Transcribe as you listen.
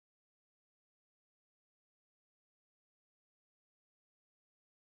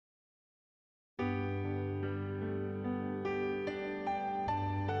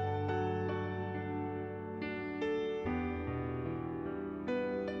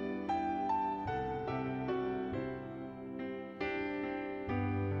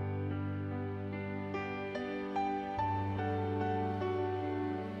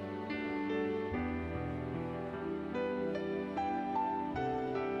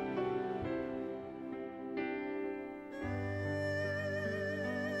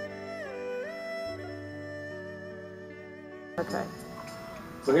Okay.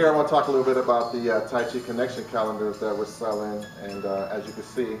 So here I want to talk a little bit about the Tai Chi Connection Calendars that we're selling, and as you can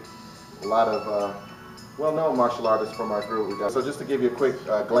see, a lot of well-known martial artists from our group. So just to give you a quick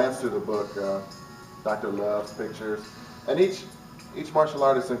glance through the book, Dr. Love's pictures, and each martial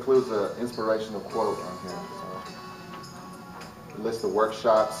artist includes an inspirational quote on here. So, list of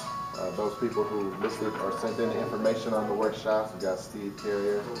workshops, those people who listed or sent in the information on the workshops. We got Steve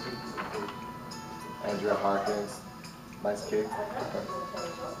Carrier, Andrea Harkins, nice kick.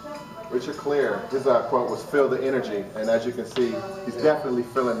 Richard Clear, his quote was "Feel the energy," and as you can see, he's definitely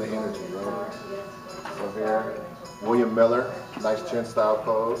feeling the energy, right? So here, William Miller, nice chin style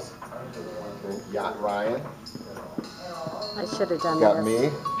pose. Okay. Yacht Ryan. I should have done Got this. me.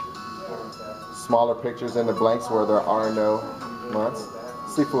 Smaller pictures in the blanks where there are no months.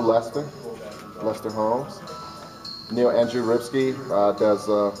 Sifu Lester Holmes. Neil Andrew Ripsky does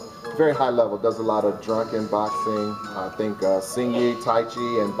very high level, does a lot of drunken boxing. I think Singyi, Tai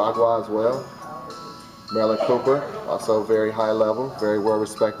Chi, and Bagua as well. Marilyn Cooper, also very high level, very well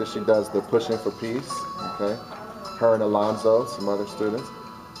respected. She does the Pushing for Peace. Okay. Her and Alonzo, some other students.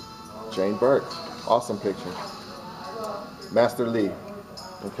 Jane Burke, awesome picture. Master Lee.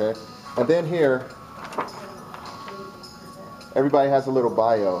 Okay. And then here, everybody has a little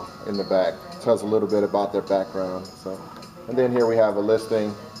bio in the back. Tells a little bit about their background. So, and then here we have a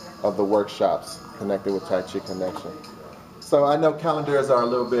listing of the workshops connected with Tai Chi Connection. So I know calendars are a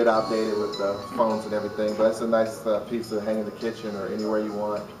little bit outdated with the phones and everything, but it's a nice piece to hang in the kitchen or anywhere you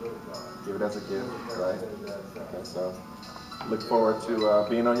want. Give it as a gift, right? Okay, so look forward to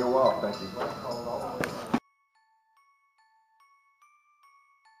being on your wall. Thank you.